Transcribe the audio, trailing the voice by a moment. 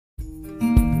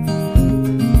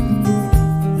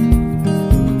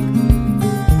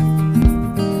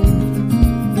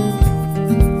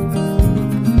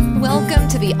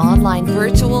online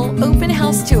virtual open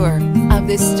house tour of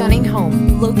this stunning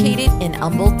home located in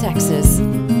Humboldt, Texas.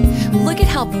 Look at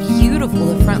how beautiful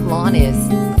the front lawn is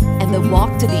and the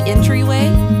walk to the entryway.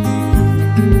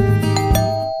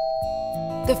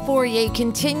 The foyer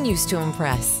continues to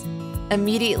impress.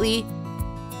 Immediately,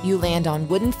 you land on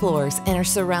wooden floors and are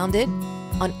surrounded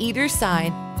on either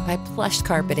side by plush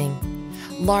carpeting,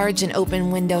 large and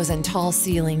open windows and tall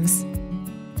ceilings.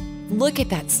 Look at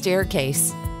that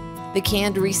staircase, the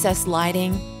canned recessed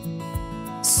lighting,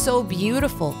 so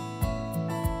beautiful.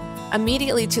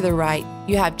 Immediately to the right,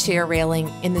 you have chair railing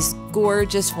in this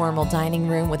gorgeous formal dining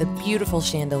room with a beautiful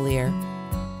chandelier.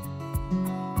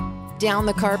 Down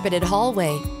the carpeted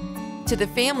hallway to the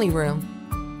family room,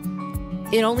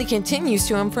 it only continues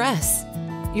to impress.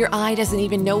 Your eye doesn't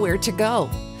even know where to go.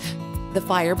 The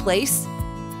fireplace,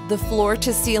 the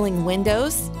floor-to-ceiling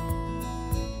windows,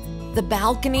 the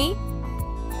balcony,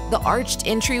 the arched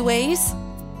entryways,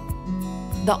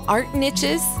 the art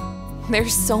niches.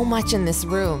 There's so much in this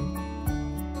room.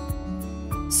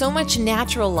 So much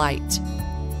natural light.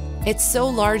 It's so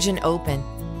large and open,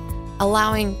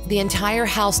 allowing the entire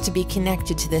house to be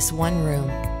connected to this one room.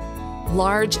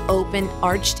 Large, open,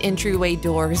 arched entryway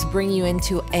doors bring you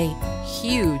into a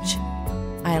huge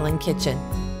island kitchen.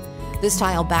 This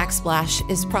tile backsplash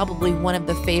is probably one of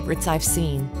the favorites I've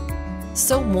seen.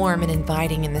 So warm and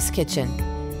inviting in this kitchen.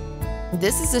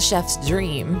 This is a chef's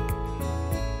dream.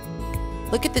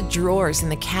 Look at the drawers and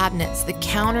the cabinets, the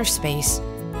counter space,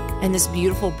 and this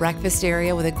beautiful breakfast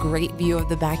area with a great view of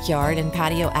the backyard and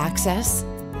patio access.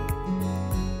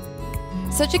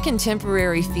 Such a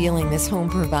contemporary feeling this home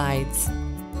provides.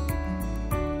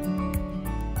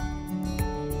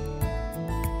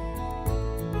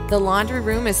 The laundry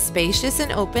room is spacious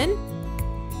and open,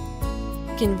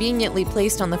 conveniently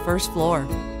placed on the first floor.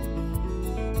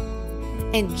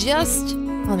 And just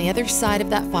on the other side of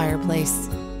that fireplace,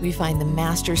 we find the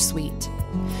master suite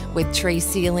with tray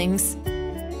ceilings,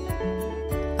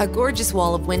 a gorgeous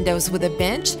wall of windows with a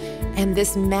bench, and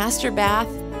this master bath,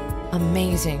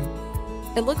 amazing.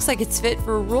 It looks like it's fit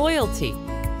for royalty.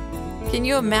 Can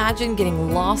you imagine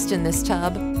getting lost in this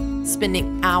tub,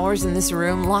 spending hours in this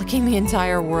room, locking the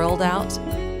entire world out?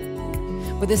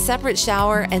 With a separate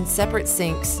shower and separate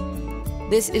sinks,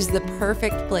 this is the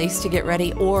perfect place to get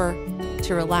ready or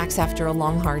to relax after a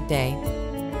long, hard day.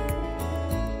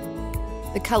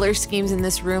 The color schemes in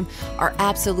this room are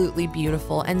absolutely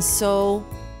beautiful and so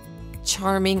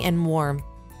charming and warm.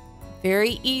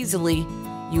 Very easily,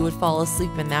 you would fall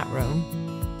asleep in that room.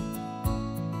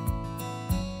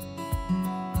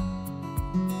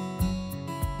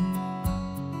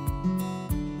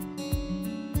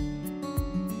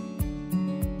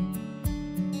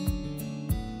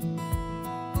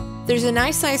 There's a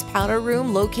nice sized powder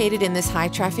room located in this high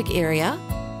traffic area.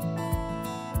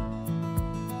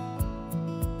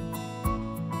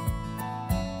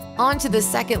 On to the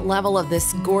second level of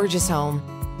this gorgeous home.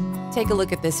 Take a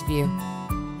look at this view.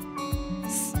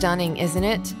 Stunning, isn't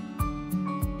it?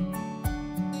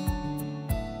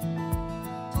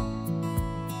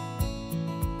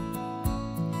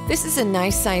 This is a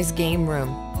nice sized game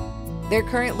room. They're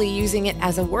currently using it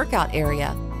as a workout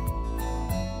area.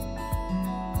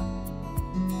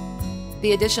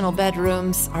 The additional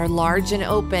bedrooms are large and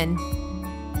open,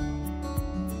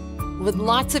 with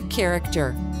lots of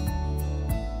character.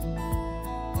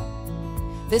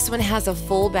 This one has a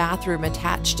full bathroom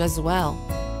attached as well.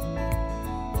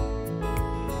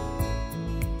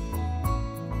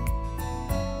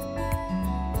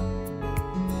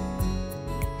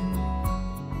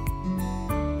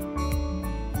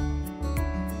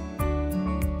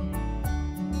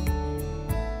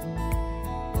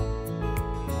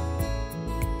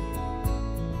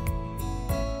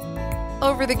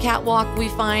 Over the catwalk, we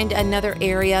find another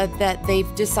area that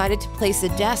they've decided to place a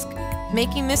desk,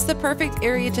 making this the perfect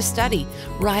area to study,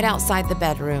 right outside the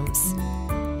bedrooms.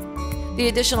 The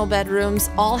additional bedrooms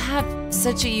all have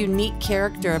such a unique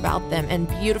character about them and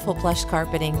beautiful plush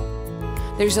carpeting.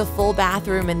 There's a full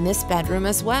bathroom in this bedroom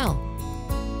as well.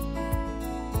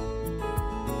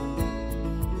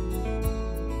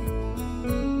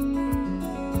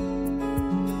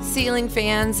 Ceiling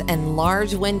fans and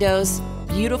large windows,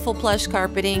 beautiful plush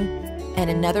carpeting, and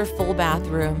another full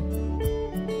bathroom.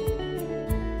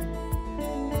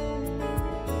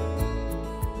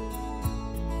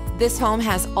 This home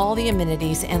has all the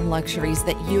amenities and luxuries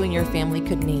that you and your family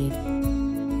could need.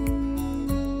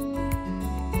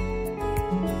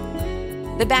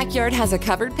 The backyard has a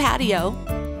covered patio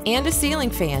and a ceiling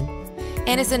fan,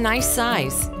 and is a nice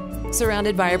size,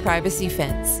 surrounded by a privacy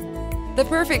fence. The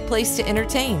perfect place to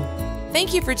entertain.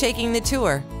 Thank you for taking the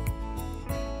tour.